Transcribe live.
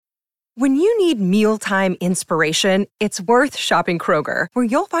When you need mealtime inspiration, it's worth shopping Kroger, where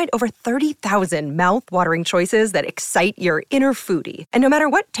you'll find over 30,000 mouth-watering choices that excite your inner foodie. And no matter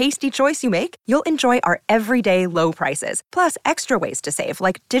what tasty choice you make, you'll enjoy our everyday low prices, plus extra ways to save,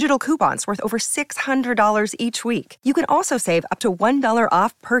 like digital coupons worth over $600 each week. You can also save up to $1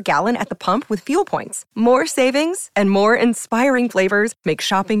 off per gallon at the pump with fuel points. More savings and more inspiring flavors make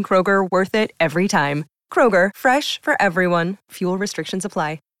shopping Kroger worth it every time. Kroger, fresh for everyone. Fuel restrictions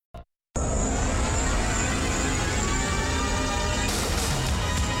apply.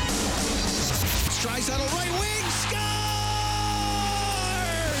 Draisaitl right wing scores!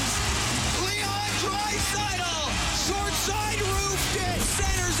 Leon Draisaitl, short side roofed it,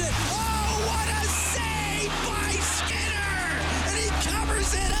 centers it. Oh, what a save by Skinner! And he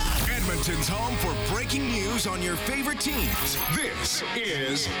covers it up. Edmonton's home for breaking news on your favorite teams. This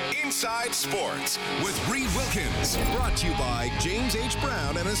is Inside Sports with Reed Wilkins. Brought to you by James H.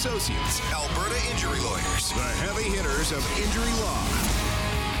 Brown and Associates, Alberta Injury Lawyers, the heavy hitters of injury law.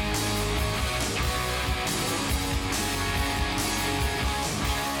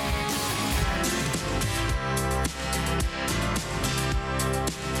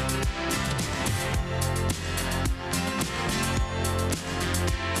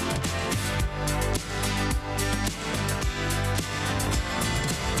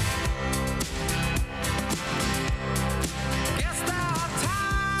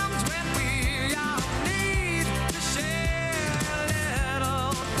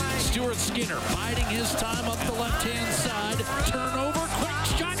 Skinner biding his time up the left-hand side. Turnover,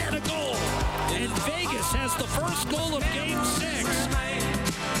 quick shot, and a goal. And Vegas has the first goal of Game 6.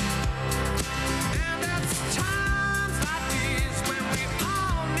 And it's times like these when we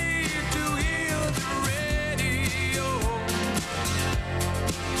all need to hear the radio.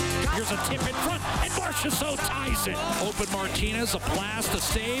 Here's a tip in front, and Marchessault ties it. Open Martinez, a blast, a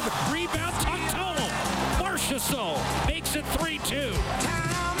save, rebound, tucked home. Marchessault makes it 3-2.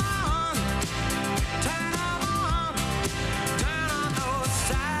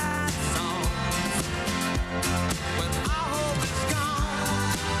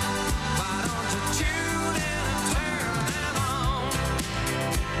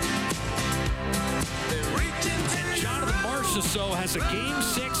 Marchessault has a Game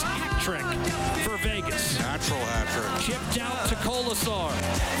 6 hat trick for Vegas. Natural hat trick. Chipped out to Kolesar.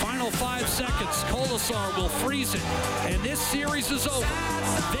 Final 5 seconds. Kolesar will freeze it. And this series is over.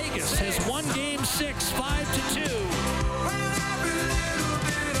 Vegas has won Game 6, 5-2.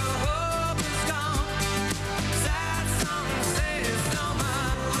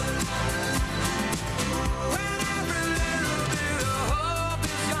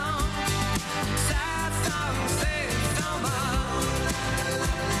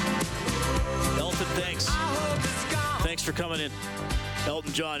 Thanks for coming in.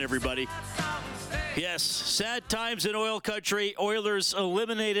 Elton John, everybody. Yes, sad times in oil country. Oilers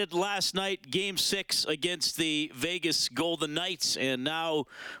eliminated last night, Game 6 against the Vegas Golden Knights. And now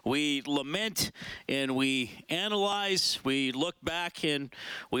we lament and we analyze, we look back, and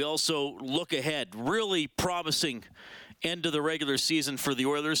we also look ahead. Really promising end of the regular season for the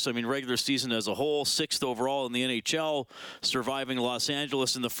Oilers. I mean, regular season as a whole, 6th overall in the NHL, surviving Los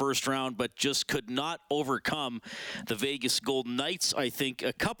Angeles in the first round, but just could not overcome the Vegas Golden Knights. I think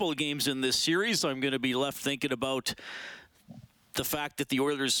a couple of games in this series, I'm going to be left thinking about the fact that the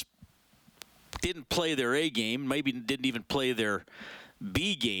Oilers didn't play their A game, maybe didn't even play their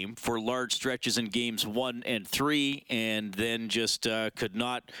B game for large stretches in games 1 and 3, and then just could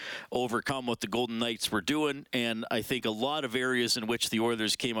not overcome what the Golden Knights were doing. And I think a lot of areas in which the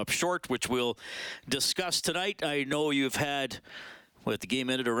Oilers came up short, which we'll discuss tonight. I know you've had, the game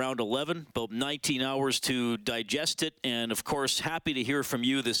ended around 11, about 19 hours to digest it. And, of course, happy to hear from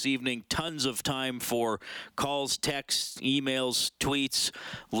you this evening. Tons of time for calls, texts, emails, tweets,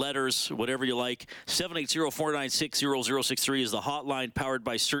 letters, whatever you like. 780-496-0063 is the hotline, powered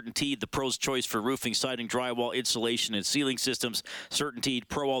by CertainTeed, the pro's choice for roofing, siding, drywall, insulation, and ceiling systems. CertainTeed,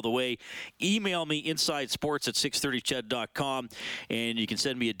 pro all the way. Email me, insidesports@630ched.com. And you can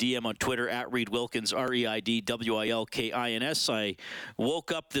send me a DM on Twitter, @Reed Wilkins, ReidWilkins. I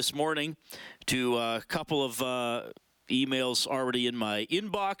woke up this morning to a couple of emails already in my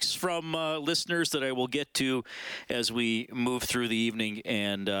inbox from listeners that I will get to as we move through the evening.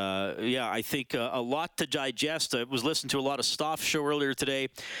 And, I think a lot to digest. I was listening to a lot of Stoff's show earlier today.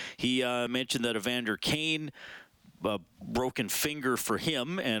 He mentioned that Evander Kane broken finger for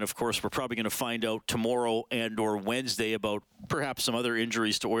him, and of course we're probably going to find out tomorrow and or Wednesday about perhaps some other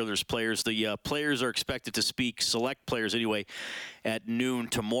injuries to Oilers players. The players are expected to speak, select players anyway, at noon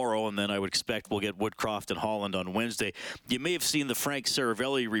tomorrow, and then I would expect we'll get Woodcroft and Holland on Wednesday. You may have seen the Frank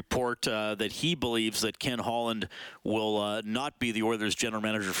Saravelli report that he believes that Ken Holland will not be the Oilers general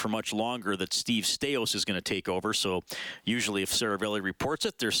manager for much longer, that Steve Staios is going to take over. So usually if Saravelli reports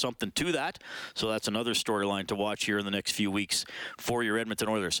it, there's something to that. So that's another storyline to watch here in the next few weeks for your Edmonton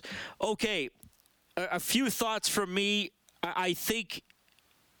Oilers. Okay, a few thoughts from me. I think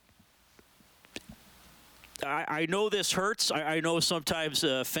I know this hurts. I know sometimes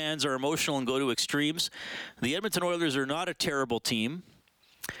fans are emotional and go to extremes. The Edmonton Oilers are not a terrible team.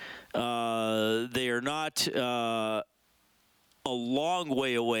 They are not a long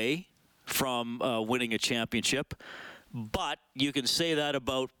way away from winning a championship. But you can say that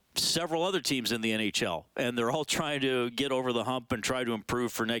about several other teams in the NHL, and they're all trying to get over the hump and try to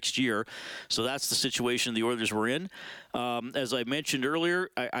improve for next year. So that's the situation the Oilers were in. As I mentioned earlier,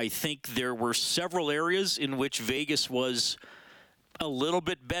 I think there were several areas in which Vegas was a little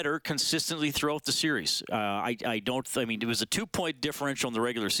bit better consistently throughout the series. I mean, it was a 2-point differential in the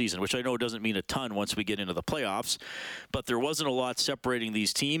regular season, which I know doesn't mean a ton once we get into the playoffs, but there wasn't a lot separating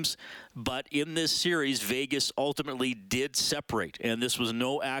these teams. But in this series, Vegas ultimately did separate, and this was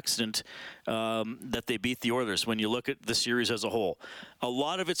no accident that they beat the Oilers when you look at the series as a whole. A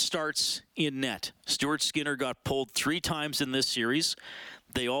lot of it starts in net. Stuart Skinner got pulled 3 times in this series.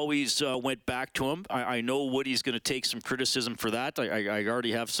 They always went back to him. I know Woody's going to take some criticism for that. I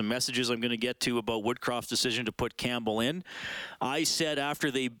already have some messages I'm going to get to about Woodcroft's decision to put Campbell in. I said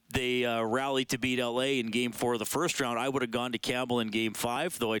after they rallied to beat LA in Game 4 of the first round, I would have gone to Campbell in Game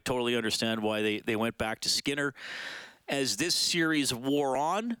 5, though I totally understand why they went back to Skinner. As this series wore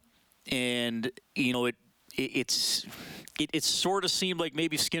on, and, you know, it sort of seemed like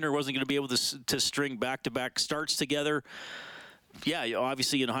maybe Skinner wasn't going to be able to string back-to-back starts together. Yeah,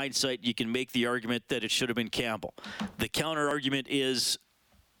 obviously in hindsight, you can make the argument that it should have been Campbell. The counter argument is,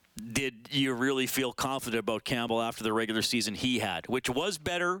 did you really feel confident about Campbell after the regular season he had, which was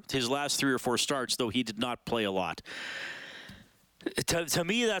better his last 3 or 4 starts, though he did not play a lot. To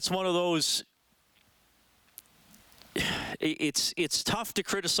me, that's one of those. It's tough to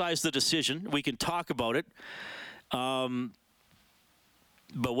criticize the decision. We can talk about it.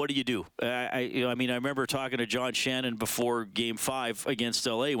 But what do you do? I remember talking to John Shannon before Game 5 against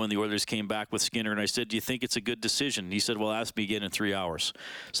LA when the Oilers came back with Skinner, and I said, do you think it's a good decision? He said, well, ask me again in 3 hours.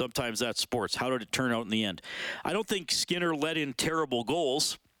 Sometimes that's sports. How did it turn out in the end? I don't think Skinner let in terrible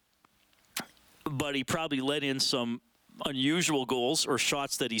goals, but he probably let in some unusual goals or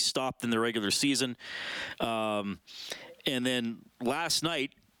shots that he stopped in the regular season. And then last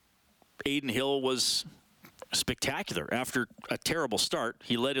night, Adin Hill was spectacular. After a terrible start,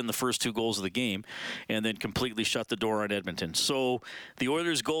 he led in the first 2 goals of the game and then completely shut the door on Edmonton. So the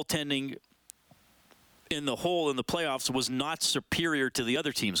Oilers' goaltending in the whole in the playoffs was not superior to the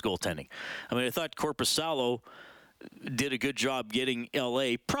other team's goaltending. I mean, I thought Korpisalo did a good job getting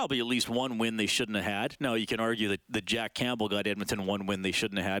LA probably at least one win they shouldn't have had. Now, you can argue that Jack Campbell got Edmonton one win they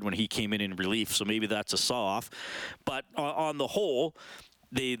shouldn't have had when he came in relief, so maybe that's a saw-off. But on the whole,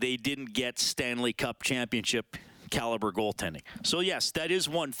 they didn't get Stanley Cup championship caliber goaltending. So, yes, that is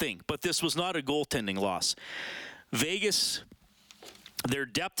one thing. But this was not a goaltending loss. Vegas, their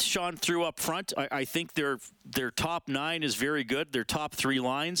depth shone through up front. I think their top 9 is very good. Their top 3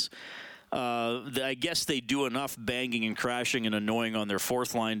 lines, I guess they do enough banging and crashing and annoying on their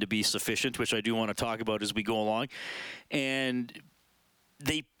 4th line to be sufficient, which I do want to talk about as we go along. And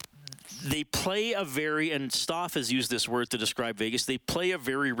they play a very, and Stoff has used this word to describe Vegas, they play a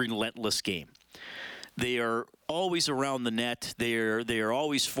very relentless game. They are always around the net. They are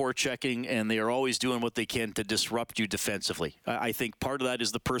always forechecking, and they are always doing what they can to disrupt you defensively. I think part of that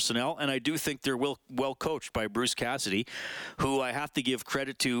is the personnel, and I do think they're well coached by Bruce Cassidy, who I have to give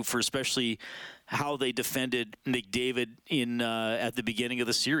credit to for especially how they defended McDavid at the beginning of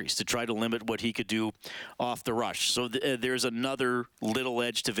the series to try to limit what he could do off the rush. So there's another little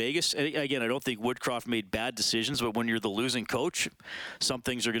edge to Vegas. And again, I don't think Woodcroft made bad decisions, but when you're the losing coach, some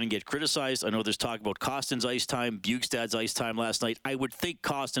things are going to get criticized. I know there's talk about Kostin's ice time, Bjugstad's ice time last night. I would think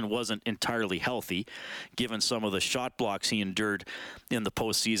Kostin wasn't entirely healthy, given some of the shot blocks he endured in the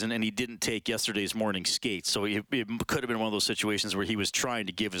postseason, and he didn't take yesterday's morning skate. So it could have been one of those situations where he was trying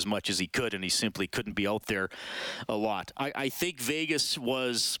to give as much as he could, and he simply couldn't be out there a lot. I think Vegas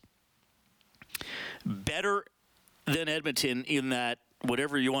was better than Edmonton in that,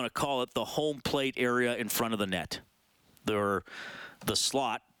 whatever you want to call it, the home plate area in front of the net. The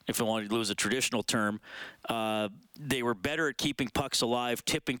slot if I wanted to use a traditional term. They were better at keeping pucks alive,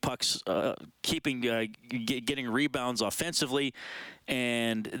 tipping pucks, getting rebounds offensively,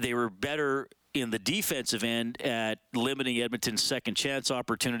 and they were better in the defensive end at limiting Edmonton's second chance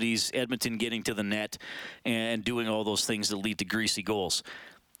opportunities, Edmonton getting to the net, and doing all those things that lead to greasy goals.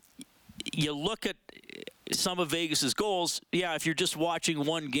 You look at some of Vegas's goals, if you're just watching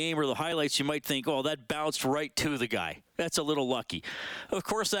one game or the highlights, you might think, oh, that bounced right to the guy. That's a little lucky. Of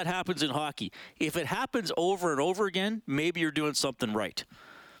course, that happens in hockey. If it happens over and over again, maybe you're doing something right.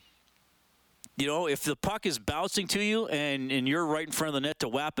 If the puck is bouncing to you and you're right in front of the net to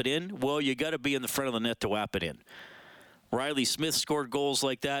whap it in, well, you got to be in the front of the net to whap it in. Riley Smith scored goals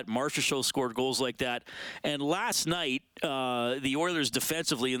like that. Marchessault scored goals like that. And last night, the Oilers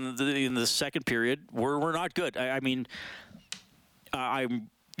defensively in the second period were not good.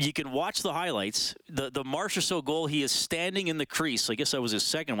 You can watch the highlights. The Marchessault goal, he is standing in the crease. I guess that was his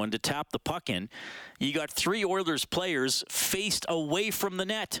second one, to tap the puck in. You got 3 Oilers players faced away from the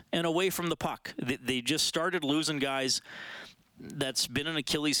net and away from the puck. They just started losing guys. That's been an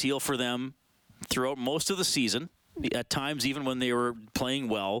Achilles heel for them throughout most of the season, at times even when they were playing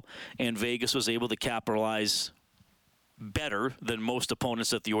well, and Vegas was able to capitalize better than most opponents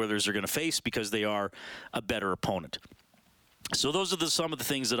that the Oilers are going to face because they are a better opponent. So those are some of the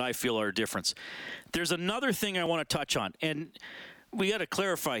things that I feel are a difference. There's another thing I want to touch on, and we got to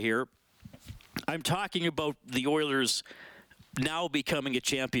clarify here. I'm talking about the Oilers now becoming a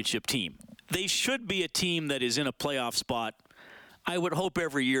championship team. They should be a team that is in a playoff spot, I would hope,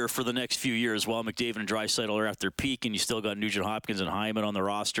 every year for the next few years while McDavid and Draisaitl are at their peak, and you still got Nugent Hopkins and Hyman on the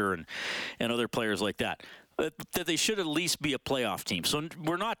roster and other players like that. That they should at least be a playoff team. So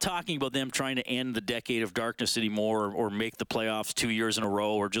we're not talking about them trying to end the decade of darkness anymore, or make the playoffs 2 years in a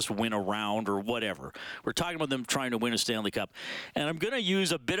row, or just win a round or whatever. We're talking about them trying to win a Stanley Cup. And I'm going to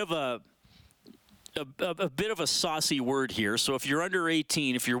use a bit of a saucy word here. So if you're under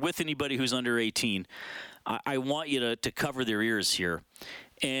 18, if you're with anybody who's under 18, I want you to cover their ears here.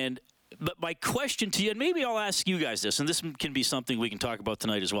 But my question to you, and maybe I'll ask you guys this, and this can be something we can talk about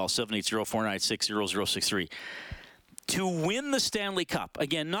tonight as well, 780-496-0063. To win the Stanley Cup,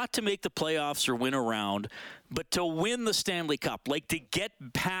 again, not to make the playoffs or win a round, but to win the Stanley Cup, like to get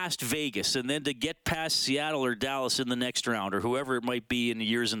past Vegas and then to get past Seattle or Dallas in the next round, or whoever it might be in the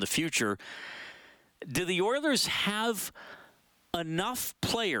years in the future, do the Oilers have enough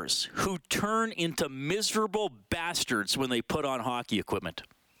players who turn into miserable bastards when they put on hockey equipment?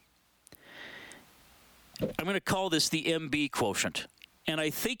 I'm going to call this the MB quotient. And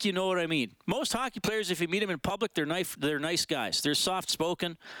I think you know what I mean. Most hockey players, if you meet them in public, they're nice guys. They're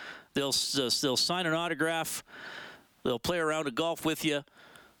soft-spoken. They'll sign an autograph. They'll play a round of golf with you.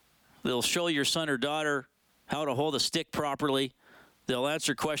 They'll show your son or daughter how to hold a stick properly. They'll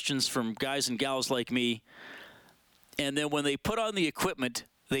answer questions from guys and gals like me. And then when they put on the equipment,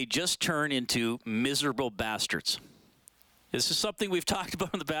 they just turn into miserable bastards. This is something we've talked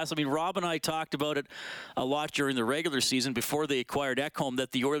about in the past. I mean, Rob and I talked about it a lot during the regular season before they acquired Ekholm,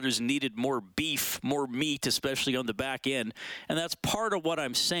 that the Oilers needed more beef, more meat, especially on the back end. And that's part of what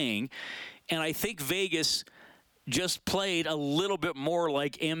I'm saying. And I think Vegas just played a little bit more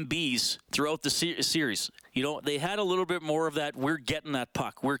like MBs throughout the series. They had a little bit more of that, we're getting that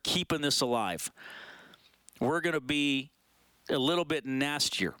puck. We're keeping this alive. We're going to be a little bit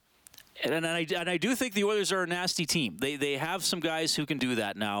nastier. And I do think the Oilers are a nasty team. They have some guys who can do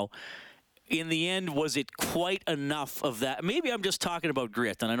that now. In the end, was it quite enough of that? Maybe I'm just talking about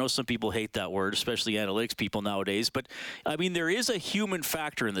grit, and I know some people hate that word, especially analytics people nowadays. But, I mean, there is a human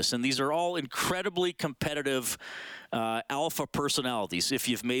factor in this, and these are all incredibly competitive alpha personalities if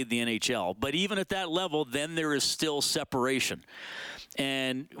you've made the NHL. But even at that level, then there is still separation.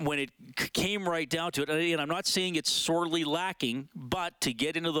 And when it came right down to it, and I'm not saying it's sorely lacking, but to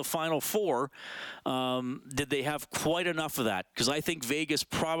get into the Final Four, did they have quite enough of that? Because I think Vegas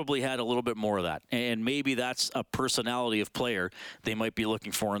probably had a little bit more of that. And maybe that's a personality of player they might be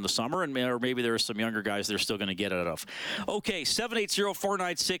looking for in the summer, or maybe there are some younger guys they're still going to get out of. Okay,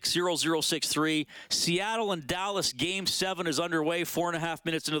 780-496-0063. Seattle and Dallas Game 7 is underway, 4.5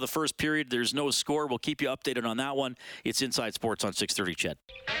 minutes into the first period. There's no score. We'll keep you updated on that one. It's Inside Sports on 630 CHED.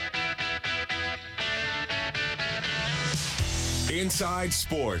 Inside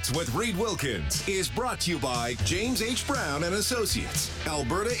Sports with Reed Wilkins is brought to you by James H. Brown and Associates,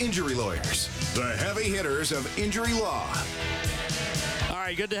 Alberta Injury Lawyers, the heavy hitters of injury law. All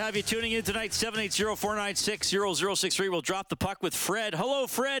right, good to have you tuning in tonight. 780-496-0063. We'll drop the puck with Fred. Hello,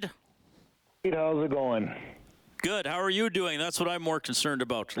 Fred. How's it going? Good. How are you doing? That's what I'm more concerned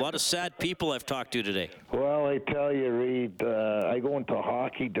about. A lot of sad people I've talked to today. Well, I tell you, Reed, I go into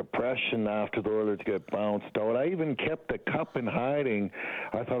hockey depression after the Oilers get bounced out. I even kept the cup in hiding.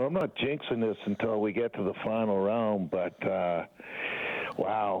 I thought, I'm not jinxing this until we get to the final round. But,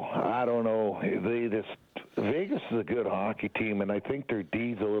 wow, I don't know. Vegas is a good hockey team, and I think their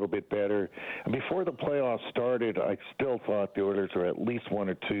D's a little bit better. And before the playoffs started, I still thought the Oilers were at least one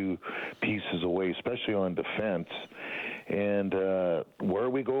or two pieces away, especially on defense. And where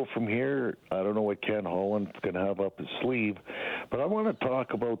we go from here, I don't know what Ken Holland's going to have up his sleeve. But I want to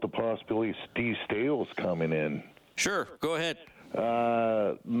talk about the possibility of Steve Staios coming in. Sure, go ahead.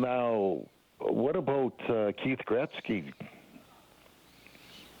 Now, what about Keith Gretzky?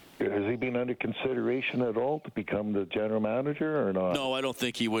 Has he been under consideration at all to become the general manager or not? No, I don't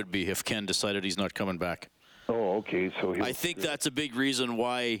think he would be if Ken decided he's not coming back. Oh, okay. So I think that's a big reason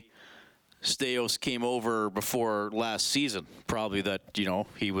why Staios came over before last season. Probably that,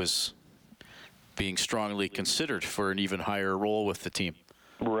 he was being strongly considered for an even higher role with the team.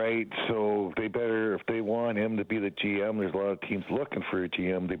 Right, so they better, if they want him to be the GM, there's a lot of teams looking for a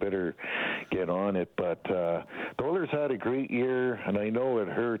GM, they better get on it. But the Oilers had a great year, and I know it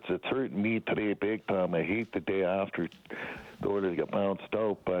hurts. It's hurting me today big time. I hate the day after the Oilers get bounced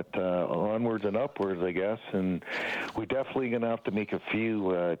out, but onwards and upwards, I guess, and we're definitely going to have to make a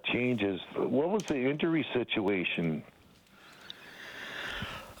few changes. What was the injury situation?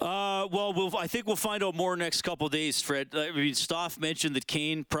 I think we'll find out more next couple of days, Fred. I mean, Stoff mentioned that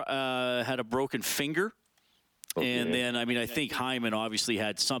Kane had a broken finger. Okay. And then, I think Hyman obviously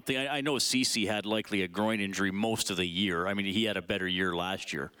had something. I know Ceci had likely a groin injury most of the year. I mean, he had a better year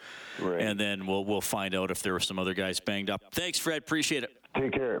last year. Right. And then we'll find out if there were some other guys banged up. Thanks, Fred. Appreciate it.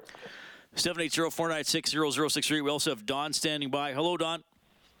 Take care. 780-496-0063. We also have Don standing by. Hello, Don.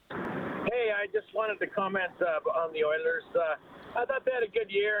 Hey, I just wanted to comment on the Oilers. I thought they had a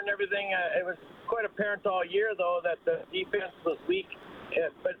good year and everything. It was quite apparent all year, though, that the defense was weak.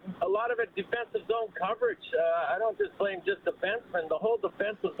 But a lot of it defensive zone coverage. I don't just blame just defensemen. The whole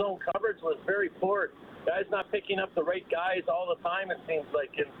defensive zone coverage was very poor. Guys not picking up the right guys all the time, it seems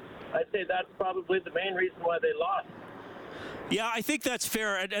like. And I'd say that's probably the main reason why they lost. Yeah, I think that's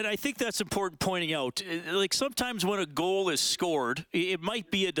fair, and I think that's important pointing out. Like, sometimes when a goal is scored, it might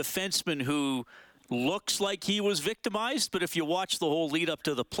be a defenseman who looks like he was victimized, but if you watch the whole lead up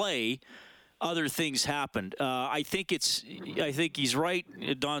to the play, other things happened. I think he's right.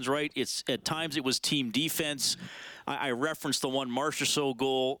 Don's right. At times it was team defense. I referenced the one Marchessault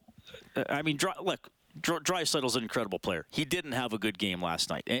goal. Draisaitl's an incredible player. He didn't have a good game last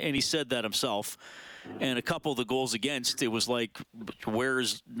night, and he said that himself. And a couple of the goals against, it was like, where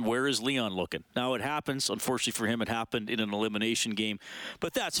is Leon looking? Now, it happens. Unfortunately for him, it happened in an elimination game.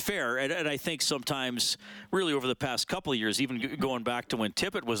 But that's fair. And I think sometimes, really over the past couple of years, even going back to when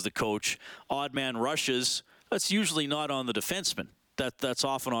Tippett was the coach, odd man rushes, that's usually not on the defenseman. That's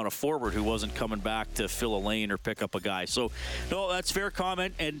often on a forward who wasn't coming back to fill a lane or pick up a guy. So, no, that's fair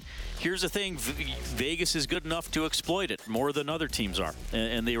comment. And here's the thing. Vegas is good enough to exploit it more than other teams are.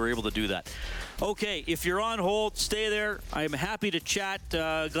 And they were able to do that. Okay, if you're on hold, stay there. I'm happy to chat.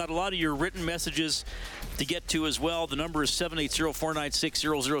 Got a lot of your written messages to get to as well. The number is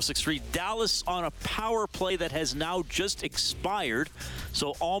 780-496-0063. Dallas on a power play that has now just expired.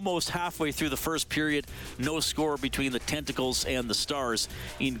 So almost halfway through the first period. No score between the Tentacles and the Stars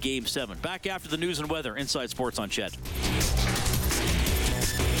in Game 7. Back after the news and weather. Inside Sports on Ched.